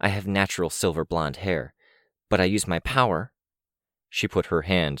 I have natural silver blonde hair, but I use my power. She put her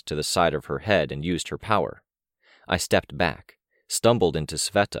hand to the side of her head and used her power. I stepped back, stumbled into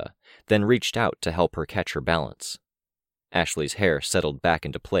Sveta, then reached out to help her catch her balance. Ashley's hair settled back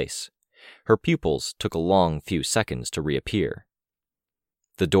into place. Her pupils took a long few seconds to reappear.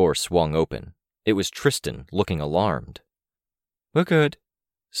 The door swung open. It was Tristan, looking alarmed. We're good,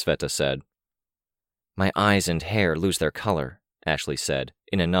 Sveta said. My eyes and hair lose their color, Ashley said,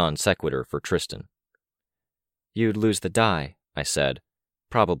 in a non sequitur for Tristan. You'd lose the dye, I said.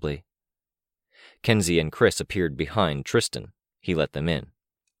 Probably. Kenzie and Chris appeared behind Tristan. He let them in.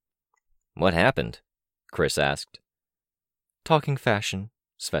 What happened? Chris asked. Talking fashion,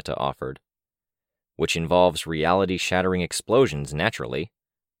 Sveta offered. Which involves reality-shattering explosions, naturally,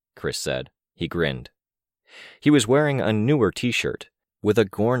 Chris said. He grinned. He was wearing a newer t-shirt, with a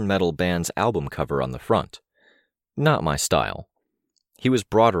Gorn Metal Band's album cover on the front. Not my style. He was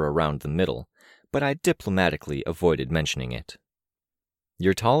broader around the middle, but I diplomatically avoided mentioning it.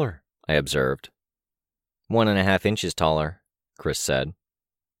 You're taller, I observed. 1.5 inches taller, Chris said.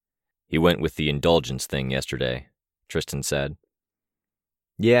 He went with the indulgence thing yesterday, Tristan said.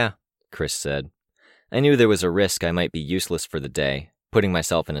 Yeah, Chris said. I knew there was a risk I might be useless for the day, putting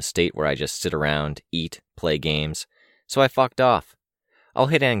myself in a state where I just sit around, eat, play games, so I fucked off. I'll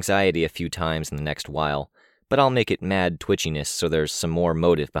hit anxiety a few times in the next while, but I'll make it mad twitchiness so there's some more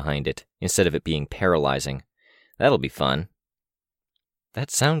motive behind it, instead of it being paralyzing. That'll be fun. That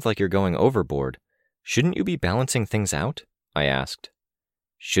sounds like you're going overboard. Shouldn't you be balancing things out? I asked.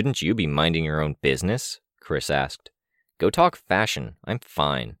 Shouldn't you be minding your own business? Chris asked. Go talk fashion. I'm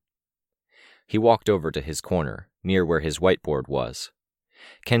fine. He walked over to his corner, near where his whiteboard was.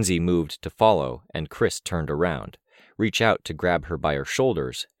 Kenzie moved to follow, and Chris turned around, reached out to grab her by her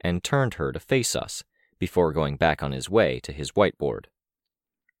shoulders, and turned her to face us, before going back on his way to his whiteboard.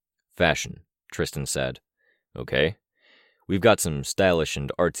 Fashion, Tristan said. Okay. We've got some stylish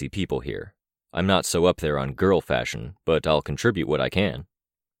and artsy people here. I'm not so up there on girl fashion, but I'll contribute what I can.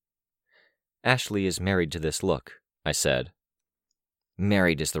 Ashley is married to this look, I said.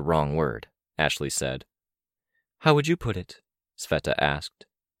 Married is the wrong word, Ashley said. How would you put it? Sveta asked.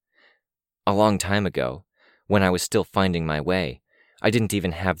 A long time ago, when I was still finding my way, I didn't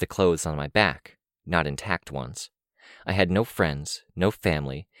even have the clothes on my back, not intact ones. I had no friends, no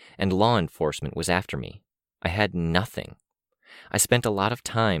family, and law enforcement was after me. I had nothing. I spent a lot of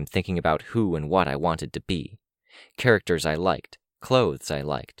time thinking about who and what I wanted to be. Characters I liked, Clothes I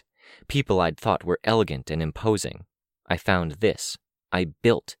liked. People I'd thought were elegant and imposing. I found this. I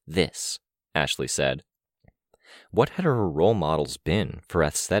built this, Ashley said. What had her role models been for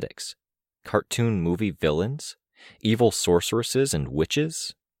aesthetics? Cartoon movie villains? Evil sorceresses and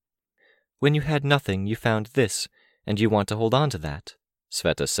witches? When you had nothing, you found this, and you want to hold on to that,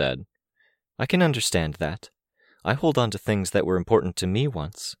 Sveta said. I can understand that. I hold on to things that were important to me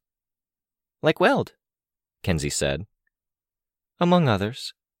once. Like Weld, Kenzie said. Among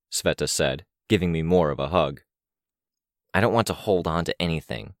others, Sveta said, giving me more of a hug. I don't want to hold on to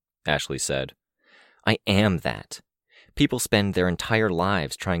anything, Ashley said. I am that. People spend their entire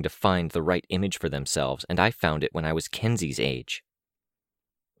lives trying to find the right image for themselves, and I found it when I was Kenzie's age.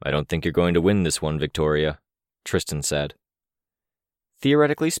 I don't think you're going to win this one, Victoria, Tristan said.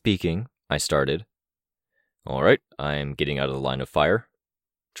 Theoretically speaking, I started. All right, I'm getting out of the line of fire,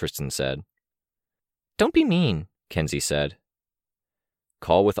 Tristan said. Don't be mean, Kenzie said.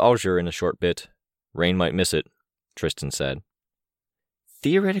 Call with Azure in a short bit. Rain might miss it, Tristan said.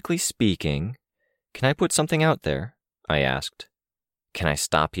 Theoretically speaking, can I put something out there? I asked. Can I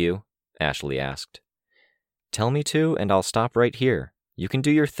stop you? Ashley asked. Tell me to, and I'll stop right here. You can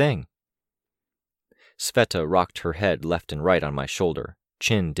do your thing. Sveta rocked her head left and right on my shoulder,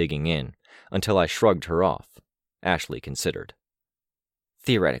 chin digging in, until I shrugged her off. Ashley considered.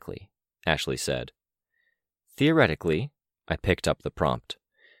 Theoretically, Ashley said. Theoretically, I picked up the prompt.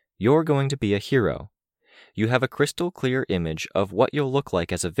 You're going to be a hero. You have a crystal clear image of what you'll look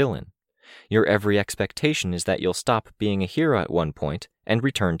like as a villain. Your every expectation is that you'll stop being a hero at one point and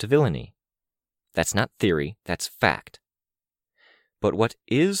return to villainy. That's not theory, that's fact. But what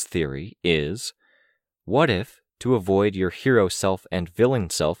is theory is, what if, to avoid your hero self and villain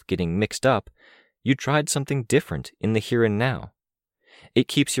self getting mixed up, you tried something different in the here and now? It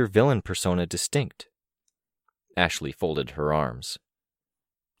keeps your villain persona distinct. Ashley folded her arms.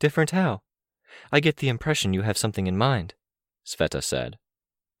 Different how? I get the impression you have something in mind, Sveta said.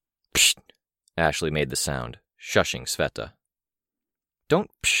 Psht! Ashley made the sound, shushing Sveta.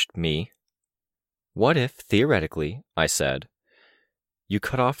 Don't psht me. What if, theoretically, I said, you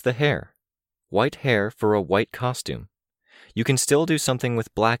cut off the hair. White hair for a white costume. You can still do something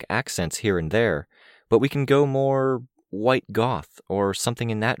with black accents here and there, but we can go more white goth or something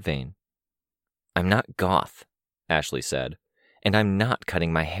in that vein. I'm not goth, Ashley said, and I'm not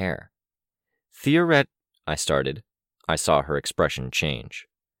cutting my hair. I started. I saw her expression change.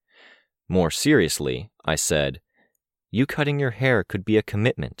 More seriously, I said, you cutting your hair could be a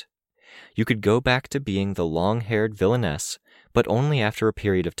commitment. You could go back to being the long-haired villainess, but only after a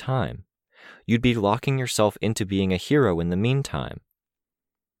period of time. You'd be locking yourself into being a hero in the meantime.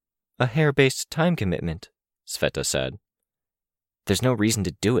 A hair-based time commitment, Sveta said. There's no reason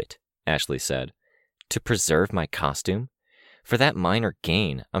to do it, Ashley said. To preserve my costume? For that minor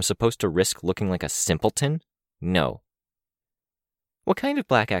gain, I'm supposed to risk looking like a simpleton? No. What kind of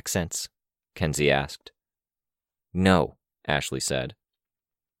black accents? Kenzie asked. No, Ashley said.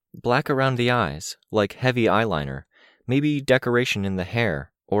 Black around the eyes, like heavy eyeliner, maybe decoration in the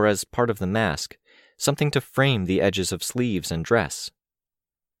hair, or as part of the mask, something to frame the edges of sleeves and dress.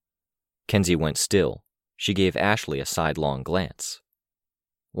 Kenzie went still. She gave Ashley a sidelong glance.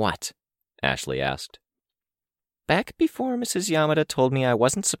 What? Ashley asked. Back before Mrs. Yamada told me I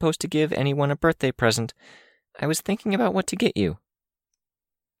wasn't supposed to give anyone a birthday present, I was thinking about what to get you.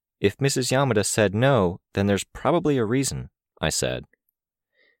 If Mrs. Yamada said no, then there's probably a reason, I said.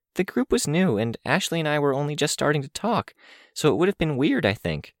 The group was new, and Ashley and I were only just starting to talk, so it would have been weird, I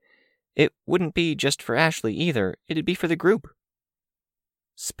think. It wouldn't be just for Ashley either, it'd be for the group.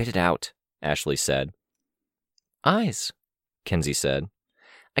 Spit it out, Ashley said. Eyes, Kenzie said.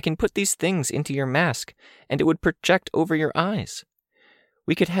 I can put these things into your mask, and it would project over your eyes.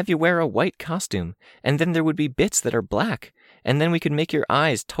 We could have you wear a white costume, and then there would be bits that are black, and then we could make your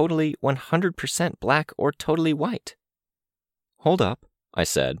eyes totally 100% black or totally white. Hold up, I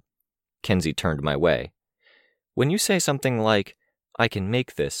said. Kenzie turned my way. When you say something like, I can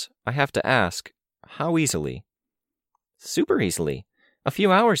make this, I have to ask, how easily? Super easily. A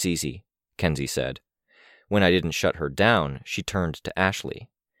few hours easy, Kenzie said. When I didn't shut her down, she turned to Ashley.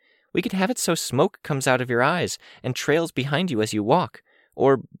 We could have it so smoke comes out of your eyes and trails behind you as you walk,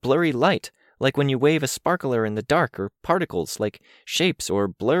 or blurry light, like when you wave a sparkler in the dark, or particles, like shapes, or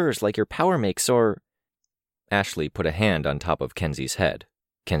blurs like your power makes, or... Ashley put a hand on top of Kenzie's head.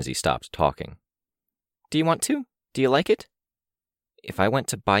 Kenzie stopped talking. Do you want to? Do you like it? If I went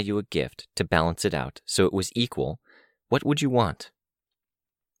to buy you a gift to balance it out so it was equal, what would you want?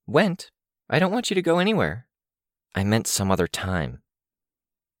 Went? I don't want you to go anywhere. I meant some other time.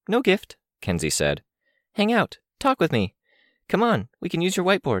 No gift, Kenzie said. Hang out. Talk with me. Come on, we can use your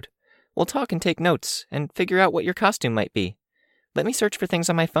whiteboard. We'll talk and take notes, and figure out what your costume might be. Let me search for things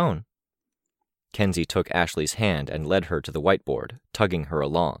on my phone. Kenzie took Ashley's hand and led her to the whiteboard, tugging her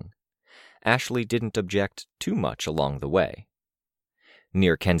along. Ashley didn't object too much along the way.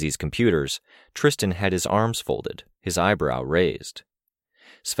 Near Kenzie's computers, Tristan had his arms folded, his eyebrow raised.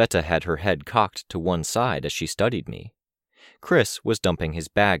 Sveta had her head cocked to one side as she studied me. Chris was dumping his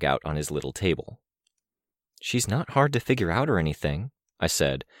bag out on his little table. "She's not hard to figure out or anything," I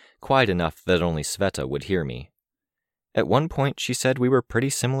said, quiet enough that only Sveta would hear me. "At one point she said we were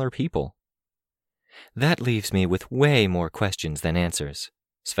pretty similar people." "That leaves me with way more questions than answers,"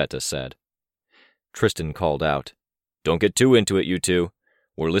 Sveta said. Tristan called out, "Don't get too into it, you two.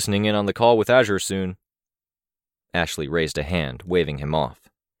 We're listening in on the call with Azure soon." Ashley raised a hand, waving him off.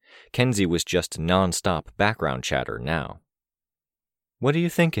 Kenzie was just non-stop background chatter now. "What are you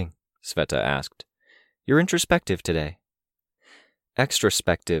thinking?" Sveta asked. "You're introspective today."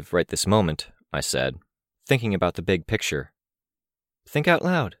 "Extrospective right this moment," I said, thinking about the big picture. "Think out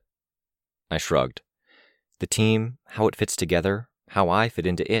loud." I shrugged. The team, how it fits together, how I fit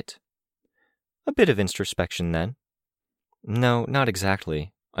into it. "A bit of introspection, then." "No, not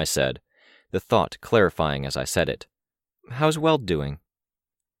exactly," I said, the thought clarifying as I said it. "How's Weld doing?"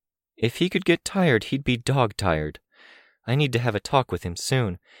 "If he could get tired, he'd be dog-tired. I need to have a talk with him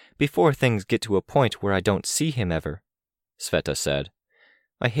soon, before things get to a point where I don't see him ever," Sveta said.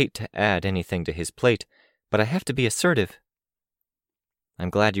 "I hate to add anything to his plate, but I have to be assertive."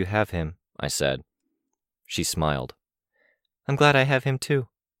 "I'm glad you have him," I said. She smiled. "I'm glad I have him too.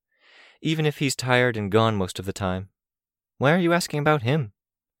 Even if he's tired and gone most of the time. Why are you asking about him?"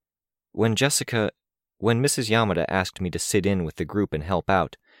 When Mrs. Yamada asked me to sit in with the group and help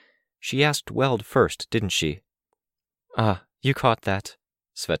out, she asked Weld first, didn't she? "Ah, you caught that,"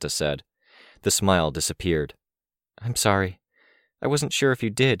 Sveta said. The smile disappeared. "I'm sorry. I wasn't sure if you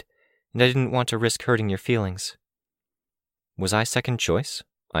did, and I didn't want to risk hurting your feelings." "Was I second choice?"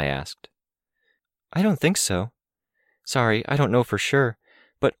 I asked. "I don't think so. Sorry, I don't know for sure,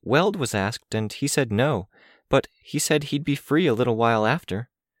 but Weld was asked and he said no, but he said he'd be free a little while after.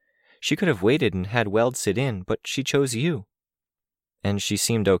 She could have waited and had Weld sit in, but she chose you." "And she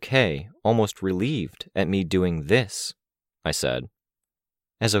seemed okay, almost relieved at me doing this," I said.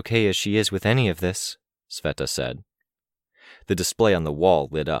 "As okay as she is with any of this," Sveta said. The display on the wall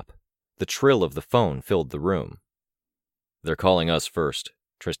lit up. The trill of the phone filled the room. "They're calling us first,"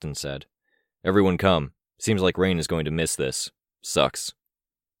 Tristan said. "Everyone come. Seems like Rain is going to miss this. Sucks."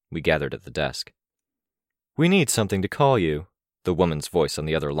 We gathered at the desk. "We need something to call you," the woman's voice on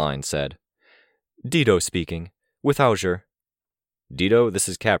the other line said. "Dido speaking, with Azure." "Dido, this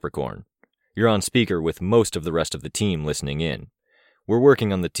is Capricorn. You're on speaker with most of the rest of the team listening in. We're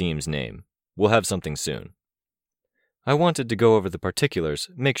working on the team's name. We'll have something soon." "I wanted to go over the particulars,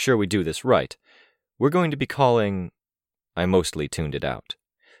 make sure we do this right. We're going to be calling—" I mostly tuned it out.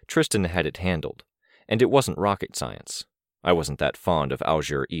 Tristan had it handled, and it wasn't rocket science. I wasn't that fond of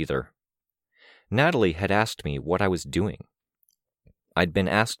Azure either. Natalie had asked me what I was doing. I'd been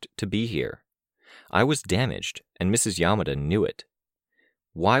asked to be here. I was damaged, and Mrs. Yamada knew it.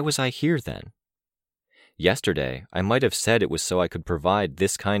 Why was I here then? Yesterday, I might have said it was so I could provide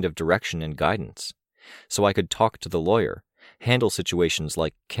this kind of direction and guidance, so I could talk to the lawyer, handle situations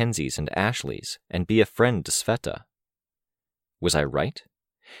like Kenzie's and Ashley's, and be a friend to Sveta. Was I right,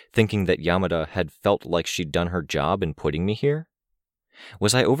 thinking that Yamada had felt like she'd done her job in putting me here?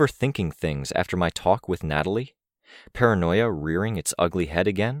 Was I overthinking things after my talk with Natalie? Paranoia rearing its ugly head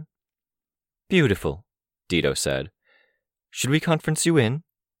again? "Beautiful," Dido said. "Should we conference you in?"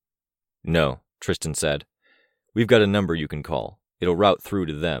 "No," Tristan said. "We've got a number you can call. It'll route through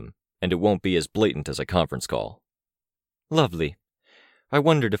to them, and it won't be as blatant as a conference call." "Lovely. I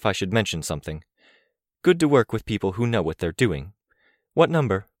wondered if I should mention something. Good to work with people who know what they're doing. What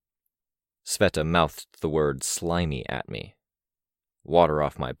number?" Sveta mouthed the word slimy at me. Water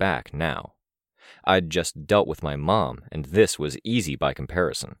off my back now. I'd just dealt with my mom, and this was easy by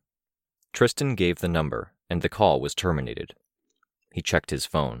comparison. Tristan gave the number, and the call was terminated. He checked his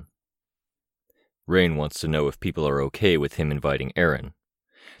phone. "Rain wants to know if people are okay with him inviting Aaron.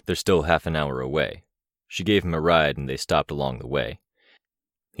 They're still half an hour away. She gave him a ride and they stopped along the way.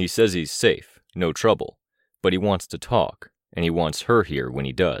 He says he's safe, no trouble, but he wants to talk, and he wants her here when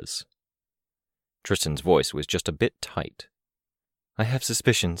he does." Tristan's voice was just a bit tight. "I have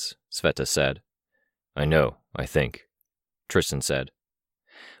suspicions," Sveta said. "I know, I think," Tristan said.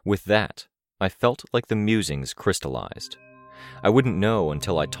 With that, I felt like the musings crystallized. I wouldn't know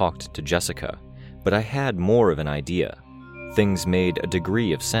until I talked to Jessica, but I had more of an idea. Things made a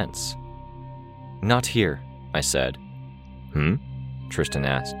degree of sense. "Not here," I said. Tristan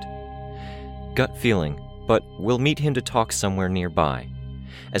asked. Gut feeling, but we'll meet him to talk somewhere nearby,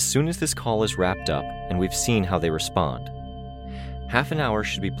 as soon as this call is wrapped up and we've seen how they respond. Half an hour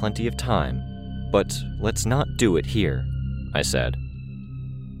should be plenty of time, but let's not do it here, I said.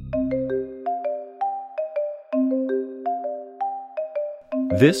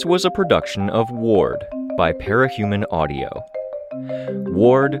 This was a production of Ward by Parahuman Audio.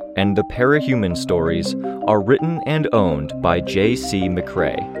 Ward and the Parahuman stories are written and owned by J.C.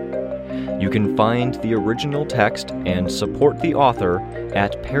 McCrae. You can find the original text and support the author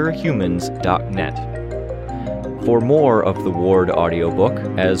at parahumans.net. For more of the Ward audiobook,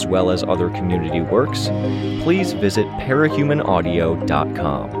 as well as other community works, please visit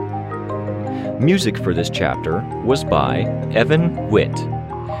parahumanaudio.com. Music for this chapter was by Evan Witt.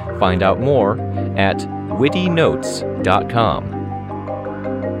 Find out more at wittynotes.com.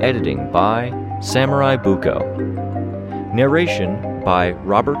 Editing by Samurai Buko. Narration by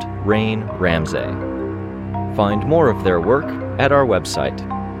Robert Rain Ramsey. Find more of their work at our website.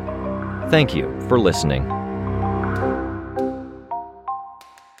 Thank you for listening.